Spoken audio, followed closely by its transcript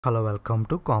Hello welcome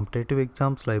to competitive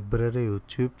exams library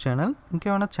YouTube channel.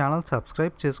 ఇంకేమైనా channel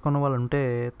subscribe చేసుకున్న వాళ్ళు ఉంటే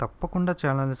తప్పకుండా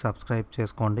ఛానల్ని సబ్స్క్రైబ్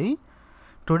చేసుకోండి.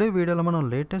 టుడే వీడియోలో మనం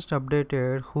latest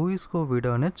updated who is who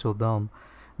video అనేది చూద్దాం.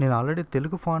 నేను already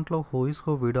Telugu ఫాంట్లో who is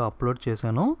who video upload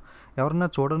చేశాను. ఎవరన్నా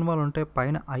చూడని వాళ్ళు ఉంటే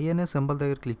పైన ఐ అనే సింబల్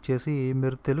దగ్గర క్లిక్ చేసి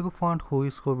మీరు Telugu font who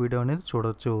is who video అనేది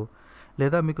చూడొచ్చు.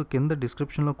 లేదా మీకు కింద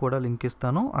డిస్క్రిప్షన్లో కూడా లింక్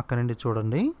ఇస్తాను, అక్కడి నుండి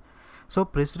చూడండి. సో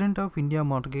ప్రెసిడెంట్ ఆఫ్ ఇండియా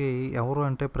మనకి ఎవరు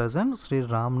అంటే ప్రజెంట్ శ్రీ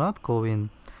రామ్నాథ్ కోవింద్.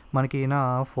 మనకి ఈయన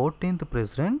 14th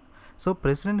ప్రెసిడెంట్. సో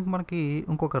ప్రెసిడెంట్కి మనకి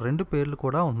ఇంకొక 2 పేర్లు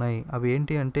కూడా ఉన్నాయి. అవి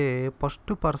ఏంటి అంటే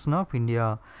first person of India.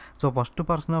 So first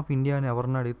person of India అని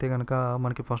ఎవరన్నా అడిగితే కనుక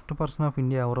మనకి ఫస్ట్ పర్సన్ ఆఫ్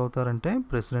ఇండియా ఎవరు అవుతారంటే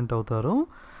ప్రెసిడెంట్ అవుతారు.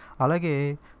 అలాగే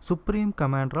supreme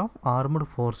commander of armed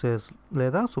forces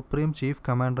లేదా సుప్రీం చీఫ్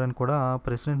కమాండర్ అని కూడా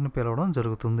ప్రెసిడెంట్ని పిలవడం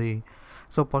జరుగుతుంది.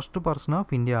 So first person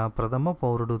of India ప్రథమ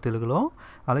పౌరుడు తెలుగులో.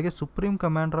 అలాగే supreme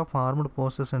commander of armed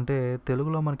forces అంటే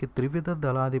తెలుగులో మనకి త్రివిధ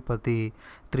దళాధిపతి.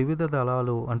 త్రివిధ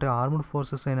దళాలు అంటే ఆర్మ్డ్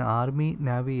ఫోర్సెస్ అయిన ఆర్మీ,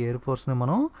 నేవీ, ఎయిర్ ఫోర్స్ని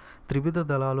మనం త్రివిధ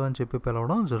దళాలు అని చెప్పి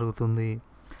పిలవడం జరుగుతుంది.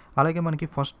 అలాగే మనకి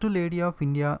ఫస్ట్ లేడీ ఆఫ్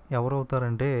ఇండియా ఎవరు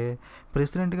అవుతారంటే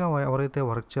ప్రెసిడెంట్గా ఎవరైతే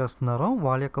వర్క్ చేస్తున్నారో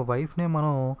వాళ్ళ యొక్క వైఫ్నే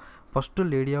మనం ఫస్ట్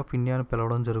లేడీ ఆఫ్ ఇండియా అని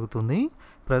పిలవడం జరుగుతుంది.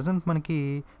 ప్రజెంట్ మనకి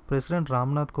ప్రెసిడెంట్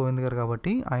రామ్నాథ్ కోవింద్ గారు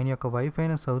కాబట్టి ఆయన యొక్క వైఫ్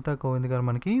అయిన సవితా కోవింద్ గారు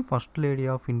మనకి ఫస్ట్ లేడీ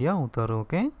ఆఫ్ ఇండియా అవుతారు.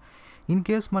 ఓకే, ఇన్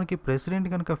కేస్ మనకి ప్రెసిడెంట్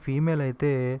కనుక ఫీమేల్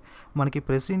అయితే మనకి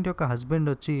ప్రెసిడెంట్ యొక్క హస్బెండ్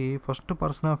వచ్చి ఫస్ట్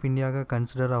పర్సన్ ఆఫ్ ఇండియాగా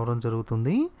కన్సిడర్ అవ్వడం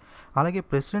జరుగుతుంది. అలాగే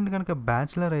ప్రెసిడెంట్ కనుక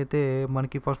బ్యాచిలర్ అయితే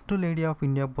మనకి first lady of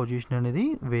India position అనేది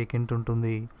వేకెంట్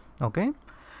ఉంటుంది. ఓకే,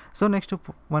 సో నెక్స్ట్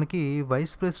మనకి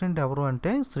వైస్ ప్రెసిడెంట్ ఎవరు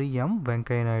అంటే శ్రీ ఎం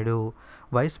వెంకయ్య నాయుడు.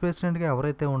 వైస్ ప్రెసిడెంట్గా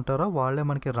ఎవరైతే ఉంటారో వాళ్ళే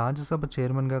మనకి రాజ్యసభ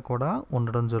చైర్మన్గా కూడా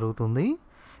ఉండడం జరుగుతుంది.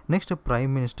 Next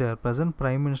prime minister. Present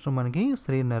prime minister మనకి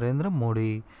శ్రీ నరేంద్ర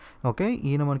మోడీ. ఓకే,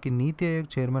 ఈయన మనకి నీతి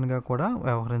ఆయోగ్ చైర్మన్గా కూడా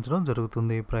వ్యవహరించడం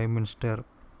జరుగుతుంది prime minister.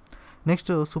 Next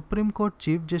supreme court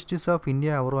chief justice of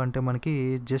India ఎవరు అంటే మనకి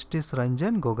జస్టిస్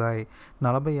రంజన్ గొగాయ్.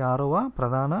 46వ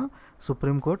ప్రధాన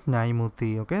సుప్రీంకోర్టు న్యాయమూర్తి.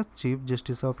 Okay, chief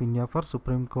justice of India for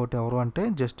supreme court ఎవరు అంటే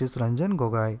justice Ranjan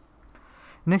Gogoi.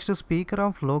 Next speaker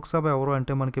of Lok Sabha ఎవరు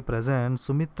అంటే మనకి ప్రజెంట్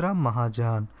సుమిత్రా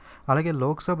మహాజన్. అలాగే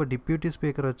లోక్సభ డిప్యూటీ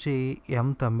స్పీకర్ వచ్చి ఎం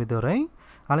తమ్మిదొరై.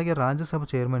 అలాగే రాజ్యసభ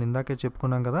చైర్మన్ ఇందాకే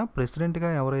చెప్పుకున్నాం కదా,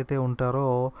 ప్రెసిడెంట్గా ఎవరైతే ఉంటారో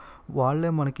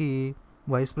వాళ్ళే మనకి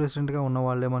వైస్ ప్రెసిడెంట్గా ఉన్న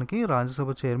వాళ్ళే మనకి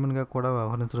రాజ్యసభ చైర్మన్గా కూడా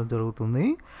వ్యవహరించడం జరుగుతుంది.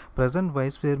 ప్రజెంట్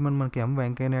వైస్ చైర్మన్ మనకి ఎం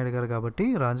వెంకయ్య నాయుడు గారు కాబట్టి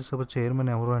రాజ్యసభ చైర్మన్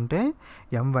ఎవరు అంటే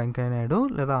ఎం వెంకయ్య నాయుడు.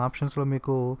 లేదా ఆప్షన్స్లో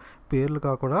మీకు పేర్లు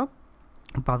కాకుండా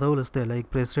పదవులు ఇస్తాయి, like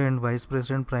president, vice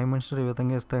president, prime minister, ఈ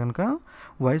విధంగా ఇస్తే కనుక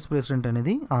వైస్ ప్రెసిడెంట్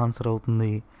అనేది ఆన్సర్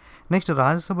అవుతుంది. నెక్స్ట్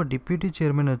రాజ్యసభ డిప్యూటీ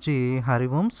చైర్మన్ వచ్చి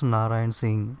హరివంశ్ నారాయణ్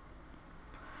సింగ్.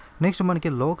 నెక్స్ట్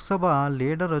మనకి లోక్సభ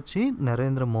లీడర్ వచ్చి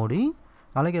నరేంద్ర మోడీ.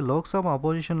 అలాగే లోక్సభ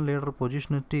అపోజిషన్ లీడర్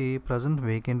పొజిషన్ వచ్చి ప్రజెంట్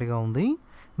వేకెంట్గా ఉంది.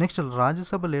 నెక్స్ట్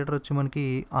రాజ్యసభ లీడర్ వచ్చి మనకి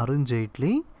Arun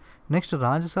Jaitley. Next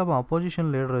Rajya Sabha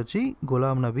opposition leader వచ్చి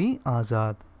Ghulam Nabi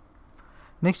Azad.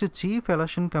 Next chief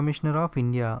election commissioner of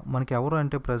India మనకి ఎవరు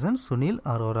అంటే ప్రజెంట్ సునీల్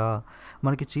అరోరా.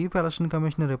 మనకి చీఫ్ ఎలక్షన్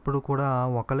కమిషనర్ ఎప్పుడు కూడా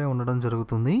ఒకలే ఉండడం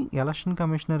జరుగుతుంది. ఎలక్షన్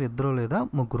కమిషనర్ 2 లేదా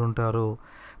 3 ఉంటారు.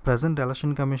 ప్రజెంట్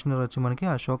ఎలక్షన్ కమిషనర్ వచ్చి మనకి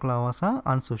Ashok Lavasa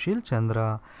and Sushil Chandra.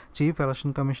 Chief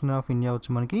election commissioner of India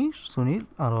వచ్చి మనకి Sunil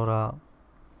Arora.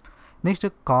 Next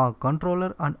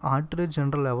controller and auditor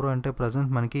general ఎవరు అంటే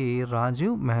ప్రజెంట్ మనకి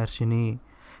రాజీవ్ మెహర్షిని.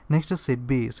 నెక్స్ట్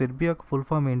సెడ్బీ యొక్క ఫుల్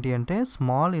ఫామ్ ఏంటి అంటే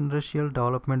small industrial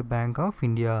development bank of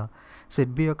India.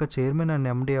 సెడ్బీ యొక్క చైర్మన్ అండ్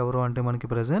ఎండి ఎవరు అంటే మనకి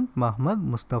present Mohammed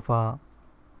Mustafa.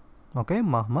 Okay,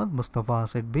 Mohammed Mustafa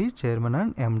సెడ్బీ chairman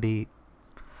and MD.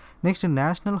 Next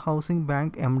national housing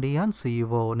bank MD and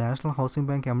CEO. National housing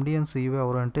bank MD and CEO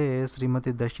ఎవరు అంటే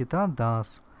శ్రీమతి దర్శిత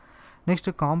Das. Next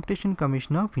competition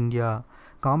commission of India.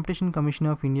 Competition commission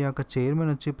of India యొక్క chairman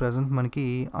వచ్చి present మనకి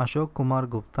అశోక్ కుమార్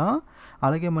గుప్తా.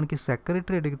 అలాగే మనకి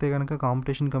సెక్రటరీ అడిగితే కనుక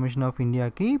కాంపిటీషన్ కమిషన్ ఆఫ్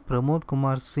ఇండియాకి ప్రమోద్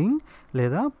కుమార్ సింగ్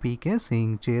లేదా పీకే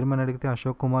సింగ్. చైర్మన్ అడిగితే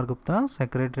అశోక్ కుమార్ గుప్తా,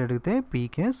 సెక్రటరీ అడిగితే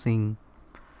పీకే సింగ్.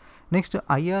 నెక్స్ట్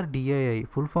ఐఆర్డిఐఐ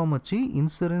ఫుల్ ఫామ్ వచ్చి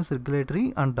insurance regulatory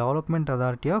and development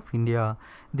authority of India.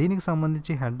 దీనికి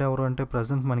సంబంధించి హెడ్ ఎవరు అంటే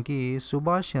ప్రజెంట్ మనకి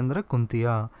సుభాష్ చంద్ర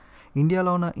కుంతియా.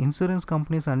 ఇండియాలో ఉన్న ఇన్సూరెన్స్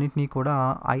కంపెనీస్ అన్నింటినీ కూడా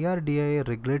ఐఆర్డిఐఐ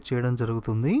రెగ్యులేట్ చేయడం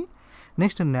జరుగుతుంది.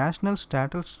 Next national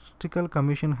statistical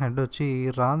commission head వచ్చి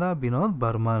Radha Binod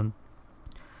Burman.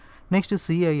 Next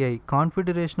CII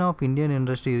confederation of Indian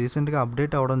industry రీసెంట్గా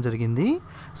అప్డేట్ అవ్వడం జరిగింది.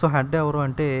 సో హెడ్ ఎవరు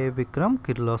అంటే Vikram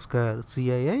Kirloskar.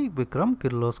 CII Vikram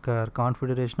Kirloskar,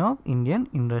 confederation of Indian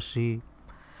industry.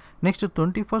 Next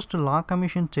 21st law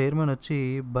commission chairman వచ్చి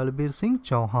Balbir Singh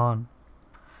Chauhan.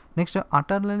 Next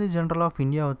attorney general of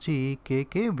India వచ్చి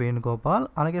కేకే వేణుగోపాల్.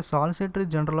 అలాగే సాలిసిటరీ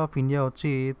జనరల్ ఆఫ్ ఇండియా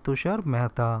వచ్చి తుషార్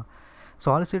మెహతా.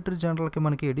 సాలిసిటర్ జనరల్కి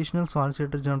మనకి అడిషనల్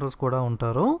సాలిసిటర్ జనరల్స్ కూడా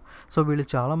ఉంటారు. సో వీళ్ళు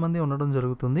చాలామంది ఉండడం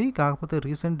జరుగుతుంది. కాకపోతే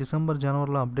రీసెంట్ డిసెంబర్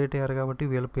జనవరిలో అప్డేట్ అయ్యారు కాబట్టి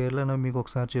వీళ్ళ పేర్లను మీకు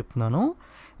ఒకసారి చెప్తున్నాను.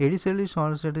 అడిషనల్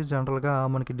సాలిసిటర్ జనరల్గా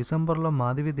మనకి డిసెంబర్లో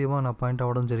మాధవి దేవాన్ అపాయింట్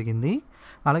అవ్వడం జరిగింది.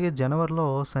 అలాగే జనవరిలో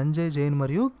సంజయ్ జైన్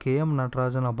మరియు కేఎం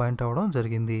నటరాజన్ అపాయింట్ అవ్వడం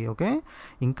జరిగింది. ఓకే,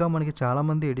 ఇంకా మనకి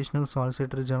చాలామంది అడిషనల్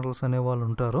సాలిసిటర్ జనరల్స్ అనే వాళ్ళు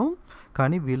ఉంటారు,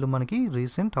 కానీ వీళ్ళు మనకి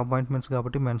రీసెంట్ అపాయింట్మెంట్స్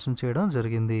కాబట్టి మెన్షన్ చేయడం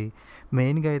జరిగింది.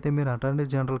 మెయిన్గా అయితే మీరు attorney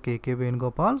general KK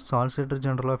Venugopal, solicitor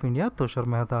general of India Tushar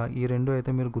Mehta, ఈ రెండు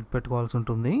అయితే మీరు గుర్తుపెట్టుకోవాల్సి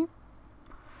ఉంటుంది.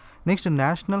 Next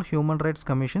national human rights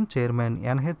commission chairman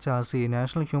NHRC.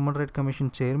 National human rights commission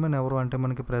chairman ఎవరు అంటే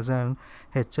మనకి ప్రెజెంట్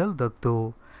హెచ్ఎల్ దత్తు.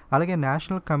 అలాగే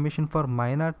నేషనల్ కమిషన్ ఫర్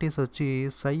మైనార్టీస్ వచ్చి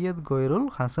Syed గోయరుల్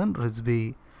Hasan Rizvi.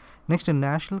 Next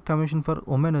national commission for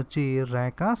women వచ్చి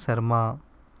రేఖా Sharma.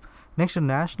 Next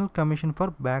national commission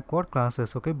for backward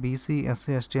classes. Okay, BC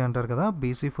SC ST అంటారు కదా,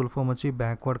 BC full form వచ్చి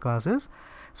backward classes.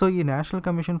 So ఈ national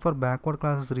commission for backward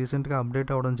classes రీసెంట్గా update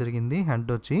అవ్వడం జరిగింది.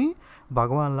 Head వచ్చి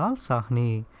భగవాన్ Lal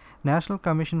Sawhney. National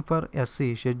commission for SC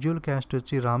schedule caste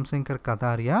వచ్చి Ramshankar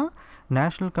Katheria.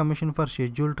 National commission for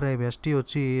schedule tribe ST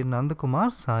వచ్చి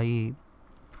Nandakumar Sai.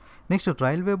 Next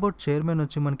railway board chairman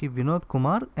వచ్చి మనకి వినోద్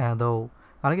కుమార్ యాదవ్.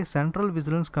 అలాగే సెంట్రల్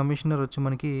విజిలెన్స్ కమిషనర్ వచ్చి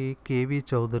మనకి కేవీ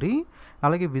చౌదరి.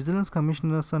 అలాగే విజిలెన్స్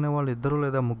కమిషనర్స్ అనే వాళ్ళు ఇద్దరు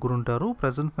లేదా ముగ్గురు ఉంటారు.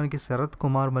 ప్రజెంట్ మనకి శరత్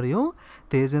కుమార్ మరియు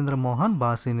తేజేంద్ర మోహన్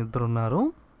బాసిన్ ఇద్దరు ఉన్నారు.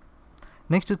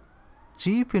 Next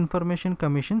chief information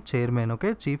commission chairman. Okay,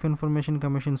 chief information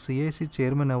commission CIC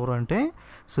chairman ఎవరు అంటే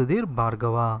సుధీర్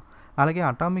భార్గవ. అలాగే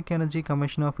atomic energy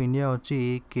commission of India వచ్చి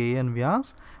కేఎన్ వ్యాస్.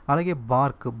 అలాగే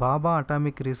బార్క్ బాబా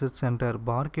అటామిక్ రీసెర్చ్ సెంటర్,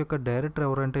 బార్క్ యొక్క డైరెక్టర్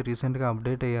ఎవరంటే రీసెంట్గా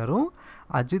అప్డేట్ అయ్యారు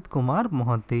Ajit Kumar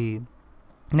Mohanty.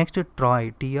 Next Troy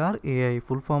TRAI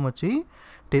full form వచ్చి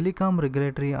telecom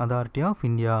regulatory authority of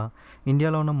India.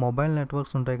 ఇండియాలో ఉన్న మొబైల్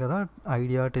నెట్వర్క్స్ ఉంటాయి కదా,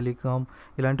 ఐడియా, టెలికాం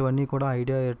ఇలాంటివన్నీ కూడా,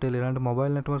 ఐడియా, ఎయిర్టెల్ ఇలాంటి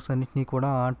మొబైల్ నెట్వర్క్స్ అన్నింటినీ కూడా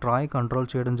ట్రాయ్ కంట్రోల్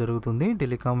చేయడం జరుగుతుంది,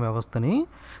 టెలికాం వ్యవస్థని.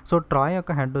 సో ట్రాయ్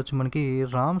యొక్క హెడ్ వచ్చి మనకి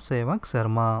రామ్ సేవక్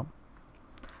శర్మ.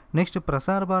 నెక్స్ట్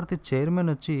ప్రసార భారతి చైర్మన్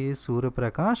వచ్చి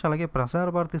సూర్యప్రకాష్. అలాగే ప్రసార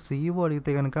భారతి సీఈఓ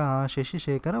అడిగితే కనుక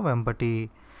శశిశేఖర వెంపటి.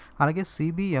 అలాగే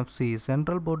CBFC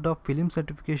central board of film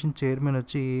certification chairman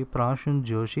వచ్చి ప్రాషున్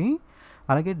జోషి.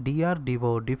 అలాగే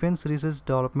DRDO defence research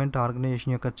development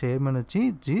organisation యొక్క చైర్మన్ వచ్చి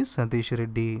G Satish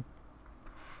Reddy.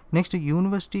 Next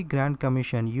university grant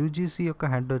commission UGC యొక్క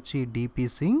హెడ్ వచ్చి డిపి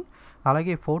సింగ్.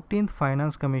 అలాగే 14th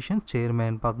ఫైనాన్స్ కమిషన్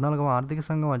చైర్మన్ 14వ ఆర్థిక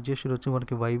సంఘం అధ్యక్షుడు వచ్చి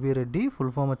మనకి వైవి రెడ్డి,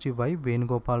 ఫుల్ ఫామ్ వచ్చి వై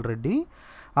వేణుగోపాల్ రెడ్డి.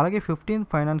 అలాగే 15th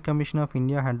finance commission of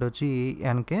India head వచ్చి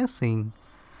NK Singh.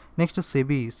 Next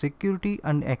SEBI security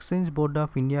and exchange board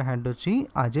of India head వచ్చి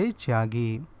అజయ్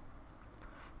త్యాగి.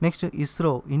 Next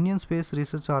ISRO Indian space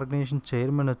research organisation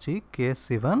chairman వచ్చి కె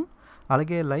శివన్.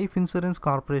 అలాగే life insurance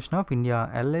corporation of India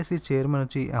LIC chairman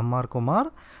వచ్చి MR Kumar.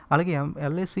 అలాగే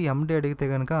LIC ఎండి అడిగితే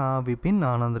కనుక విపిన్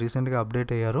ఆనంద్, రీసెంట్గా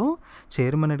update అయ్యారు.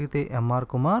 చైర్మన్ అడిగితే ఎంఆర్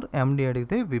కుమార్, ఎండి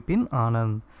అడిగితే విపిన్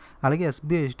ఆనంద్. అలాగే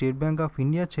SBI state bank of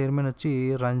India chairman వచ్చి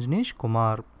రంజనీష్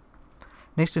Kumar.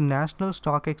 Next national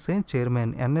stock exchange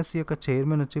chairman NSC యొక్క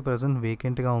చైర్మన్ వచ్చి ప్రజెంట్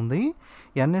వేకెంట్గా ఉంది.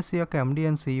 ఎన్ఎస్సి యొక్క ఎండి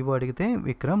అండ్ సిఇఓ అడిగితే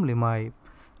విక్రమ్ లిమాయ్.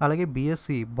 అలాగే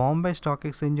బీఎస్సీ బాంబే స్టాక్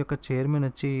ఎక్స్చేంజ్ యొక్క చైర్మన్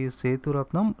వచ్చి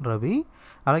సేతురత్నం రవి.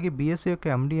 అలాగే బీఎస్సీ యొక్క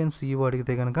ఎండి అండ్ సిఇఓ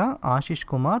అడిగితే కనుక Ashish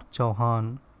Kumar Chauhan.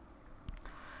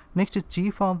 Next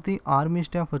chief of the army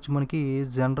staff వచ్చి మనకి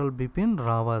జనరల్ బిపిన్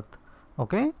రావత్.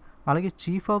 ఓకే, అలాగే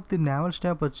chief of the naval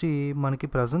staff వచ్చి మనకి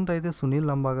ప్రజెంట్ అయితే సునీల్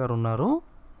లంబా గారు ఉన్నారు.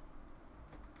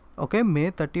 ఓకే, May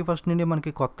 31 నుండి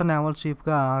మనకి కొత్త నేవల్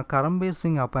చీఫ్గా కరంబీర్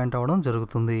సింగ్ అపాయింట్ అవ్వడం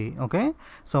జరుగుతుంది. ఓకే,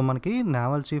 సో మనకి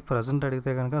నేవల్ చీఫ్ ప్రజెంట్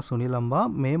అడిగితే కనుక సునీల్ లంబా.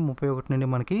 May 31 నుండి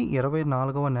మనకి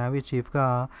 24వ నేవీ చీఫ్గా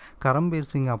కరంబీర్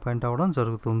సింగ్ అపాయింట్ అవ్వడం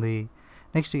జరుగుతుంది.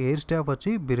 నెక్స్ట్ ఎయిర్ స్టాఫ్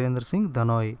వచ్చి బీరేంద్ర సింగ్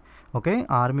ధనోయ్. ఓకే,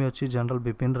 ఆర్మీ వచ్చి జనరల్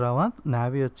బిపిన్ రావత్,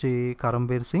 నేవీ వచ్చి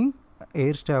Karambir Singh,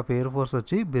 air staff air force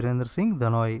వచ్చి Birendra Singh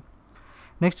ధనోయ్.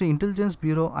 Next intelligence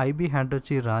bureau IB head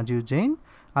వచ్చి రాజీవ్ జైన్.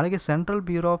 అలాగే central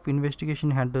bureau of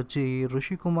investigation head వచ్చి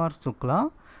ఋషికుమార్ శుక్లా.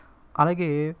 అలాగే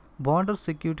border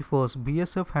security force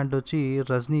BSF head వచ్చి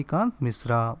Rajinikanth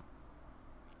Mishra.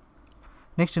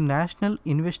 Next national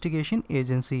investigation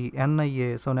agency NIA.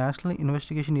 So national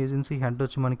investigation agency head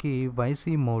వచ్చి మనకి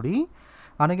వైసీ మోడీ.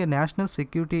 అలాగే నేషనల్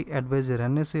సెక్యూరిటీ అడ్వైజర్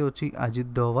ఎన్ఎస్ఏ వచ్చి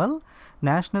Ajit Doval.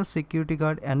 National security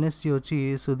guard NSG వచ్చి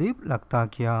Sudeep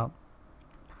Lakhtakia.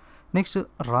 Next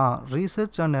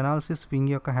research and analysis wing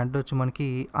యొక్క head వచ్చి మనకి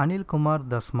Anil Kumar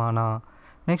Dasmana.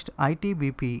 Next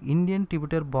ITBP Indian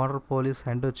టిబెటర్ border police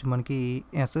head వచ్చి మనకి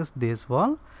ఎస్ఎస్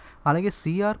దేశ్వాల్. అలాగే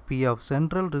CRPF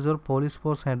central reserve police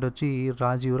force head వచ్చి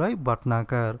Rajiv Roy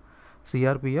Bhatnagar.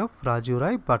 CRPF Rajiv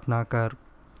Roy Bhatnagar.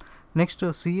 Next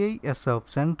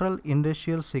CISF central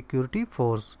industrial security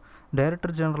force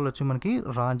director general వచ్చి మనకి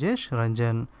రాజేష్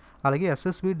రంజన్. అలాగే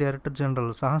ఎస్ఎస్బి డైరెక్టర్ జనరల్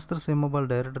సహస్ర సింహబల్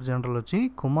డైరెక్టర్ జనరల్ వచ్చి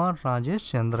కుమార్ రాజేష్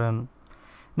చంద్రన్.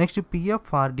 నెక్స్ట్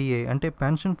పిఎఫ్ఆర్డిఏ అంటే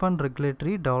pension fund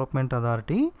regulatory development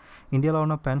authority. ఇండియాలో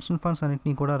ఉన్న పెన్షన్ ఫండ్స్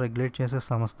అన్నింటినీ కూడా రెగ్యులేట్ చేసే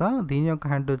సంస్థ. దీని యొక్క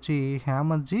హెడ్ వచ్చి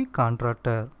హేమత్జీ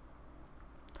కాంట్రాక్టర్.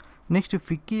 నెక్స్ట్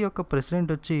ఫిక్కీ యొక్క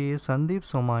ప్రెసిడెంట్ వచ్చి సందీప్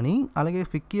సోమాని. అలాగే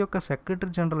ఫిక్కీ యొక్క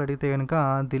సెక్రటరీ జనరల్ అడిగితే కనుక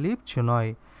దిలీప్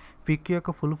చినాయ్. ఫిక్కీ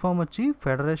యొక్క ఫుల్ ఫామ్ వచ్చి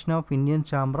federation of Indian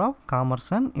chamber of commerce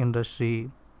and industry.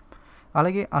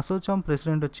 అలాగే అసోచామ్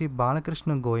ప్రెసిడెంట్ వచ్చి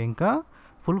బాలకృష్ణ గోయంకా.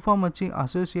 ఫుల్ ఫామ్ వచ్చి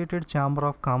associated chamber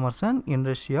of commerce and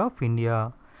industry of India.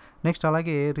 Next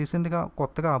అలాగే రీసెంట్గా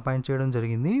కొత్తగా అపాయింట్ చేయడం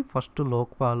జరిగింది. ఫస్ట్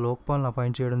లోక్పాల్ని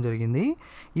అపాయింట్ చేయడం జరిగింది.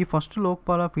 ఈ ఫస్ట్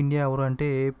లోక్పాల్ ఆఫ్ ఇండియా ఎవరు అంటే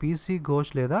పీసీ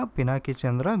ఘోష్ లేదా పినాకి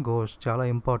చంద్ర ఘోష్. చాలా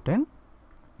ఇంపార్టెంట్.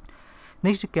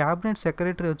 నెక్స్ట్ క్యాబినెట్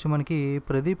సెక్రటరీ వచ్చి మనకి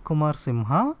ప్రదీప్ కుమార్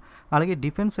సింహ. అలాగే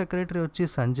డిఫెన్స్ సెక్రటరీ వచ్చి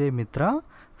సంజయ్ మిత్రా.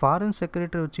 ఫారెన్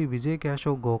సెక్రటరీ వచ్చి విజయ్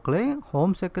కేశవ్ గోఖలే.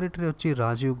 హోమ్ సెక్రటరీ వచ్చి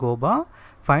రాజీవ్ గోబా.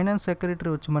 ఫైనాన్స్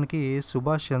సెక్రటరీ వచ్చి మనకి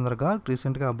సుభాష్ చంద్ర గార్గ్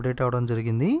రీసెంట్గా అప్డేట్ అవ్వడం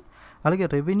జరిగింది. అలాగే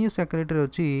రెవెన్యూ సెక్రటరీ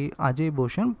వచ్చి Ajay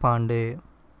Bhushan Pandey.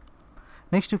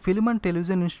 Next film and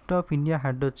television institute of India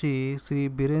head వచ్చి శ్రీ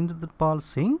బీరేంద్ర పాల్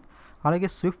సింగ్. అలాగే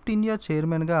స్విఫ్ట్ ఇండియా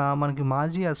చైర్మన్గా మనకి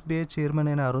మాజీ ఎస్బీఐ చైర్మన్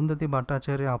అయిన అరుంధతి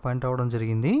భట్టాచార్య అపాయింట్ అవ్వడం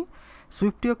జరిగింది.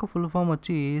 స్విఫ్ట్ యొక్క ఫుల్ ఫామ్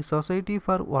వచ్చి society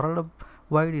for world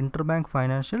wide inter bank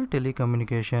financial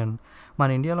telecommunication. మన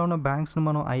ఇండియాలో ఉన్న బ్యాంక్స్ని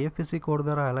మనం ఐఎఫ్ఎస్సి కోడ్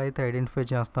ద్వారా ఎలా అయితే ఐడెంటిఫై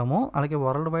చేస్తామో అలాగే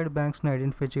వరల్డ్ వైడ్ బ్యాంక్స్ని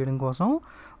ఐడెంటిఫై చేయడం కోసం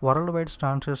వరల్డ్ వైడ్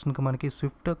ట్రాన్సాక్షన్కి మనకి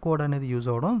స్విఫ్ట్ కోడ్ అనేది యూజ్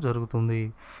అవ్వడం జరుగుతుంది.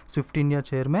 Swift India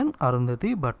chairman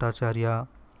Arundhati Bhattacharya.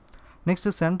 Next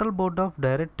central board of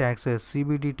direct taxes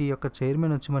CBDT యొక్క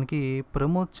చైర్మన్ వచ్చి మనకి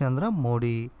ప్రమోద్ చంద్ర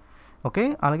మోడీ. ఓకే.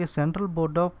 అలాగే central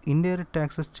board of indirect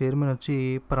taxes chairman వచ్చి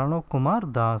Pranav Kumar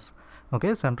Das. Okay.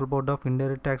 Central board of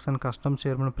indirect tax and custom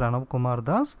chairman Pranav Kumar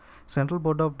Das. Central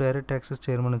board of direct taxes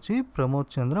chairman వచ్చి ప్రమోద్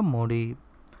చంద్ర Modi.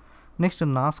 Next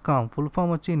NASSCOM full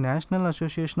form వచ్చి national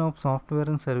association of software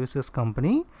and services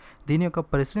company. దీని యొక్క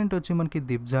president వచ్చి మనకి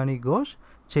Debjani Ghosh.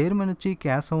 Chairman వచ్చి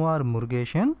కేశవార్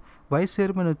Murugesan. Vice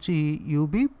chairman వచ్చి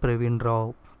UB Praveen Rao.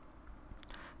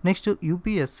 Next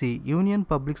UPSC union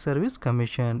public service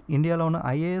commission. ఇండియాలో ఉన్న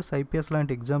ఐఏఎస్ ఐపీఎస్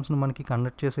లాంటి ఎగ్జామ్స్ను మనకి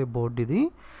కండక్ట్ చేసే బోర్డు ఇది.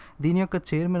 దీని యొక్క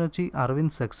చైర్మన్ వచ్చి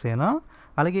అరవింద్ సక్సేనా.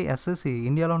 అలాగే ఎస్ఎస్సి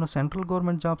ఇండియాలో ఉన్న సెంట్రల్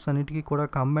గవర్నమెంట్ జాబ్స్ అన్నిటికీ కూడా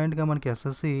కంబైన్డ్గా మనకి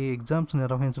ఎస్ఎస్సి ఎగ్జామ్స్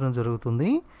నిర్వహించడం జరుగుతుంది.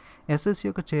 ఎస్ఎస్సి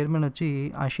యొక్క చైర్మన్ వచ్చి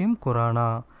అషీమ్ ఖురానా.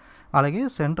 అలాగే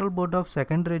central board of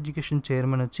secondary education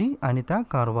chairman వచ్చి Anita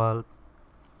కార్వాల్.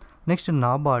 Next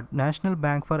NABARD national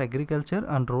bank for agriculture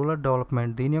and rural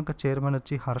development. దీని యొక్క చైర్మన్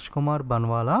వచ్చి హర్ష్ కుమార్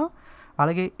బన్వాలా.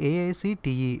 అలాగే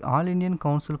AICTE all Indian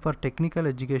council for technical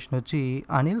education వచ్చి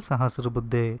అనిల్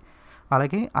సహస్రబుద్ధే.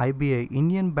 అలాగే IBI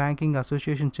Indian banking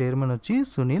association chairman వచ్చి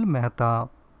Sunil Mehta.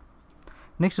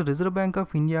 Next reserve bank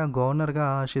of India గవర్నర్గా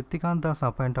Shaktikant Das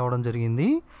appoint అవ్వడం జరిగింది.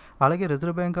 అలాగే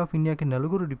రిజర్వ్ బ్యాంక్ ఆఫ్ ఇండియాకి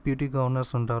 4 డిప్యూటీ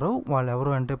గవర్నర్స్ ఉంటారు. వాళ్ళు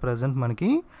ఎవరు అంటే ప్రజెంట్ మనకి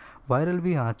వైరల్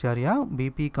వి ఆచార్య,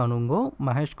 BP Kanungo,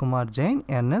 Mahesh Kumar Jain,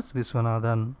 NS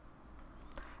Viswanathan.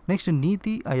 Next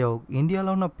నీతి ఆయోగ్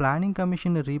ఇండియాలో ఉన్న ప్లానింగ్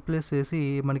కమిషన్ని రీప్లేస్ చేసి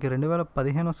మనకి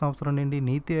 2015 సంవత్సరం నుండి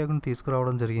నీతి ఆయోగ్ని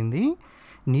తీసుకురావడం జరిగింది.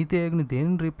 నీతి ఆయోగ్ని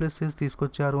దేనిని రీప్లేస్ చేసి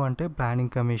తీసుకొచ్చారు అంటే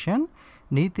ప్లానింగ్ కమిషన్.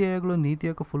 నీతి ఆయోగ్లో నీతి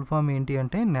యొక్క ఫుల్ ఫామ్ ఏంటి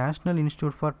అంటే national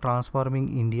institute for transforming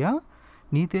India.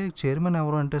 NITI Aayog chairman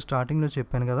ఎవరు అంటే స్టార్టింగ్లో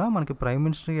చెప్పాను కదా మనకి ప్రైమ్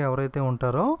మినిస్టర్గా ఎవరైతే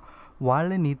ఉంటారో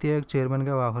వాళ్ళే నీతి ఆయోగ్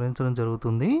చైర్మన్గా వ్యవహరించడం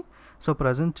జరుగుతుంది. సో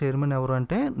ప్రజెంట్ చైర్మన్ ఎవరు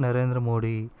అంటే నరేంద్ర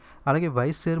మోడీ. అలాగే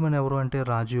వైస్ చైర్మన్ ఎవరు అంటే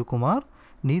రాజీవ్ కుమార్.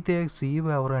 నీతి ఆయోగ్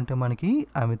సీఈఓ ఎవరు అంటే మనకి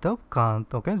అమితాబ్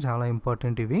కాంత్. ఓకే. చాలా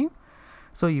ఇంపార్టెంట్ ఇవి.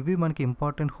 సో ఇవి మనకి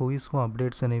important who is who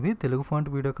updates అనేవి. తెలుగు ఫాంట్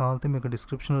వీడియో కావాలంటే మీకు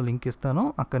డిస్క్రిప్షన్లో లింక్ ఇస్తాను,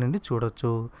 అక్కడ నుండి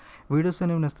చూడొచ్చు. వీడియోస్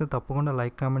అనేవి నచ్చితే తప్పకుండా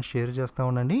లైక్ కామెంట్ షేర్ చేస్తూ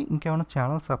ఉండండి. ఇంకేమైనా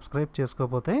ఛానల్ సబ్స్క్రైబ్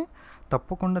చేసుకోకపోతే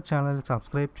తప్పకుండా ఛానల్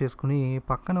సబ్స్క్రైబ్ చేసుకుని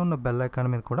పక్కన ఉన్న బెల్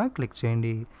ఐకాన్ మీద కూడా క్లిక్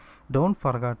చేయండి. Don't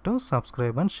forget to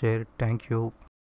subscribe and share. Thank you.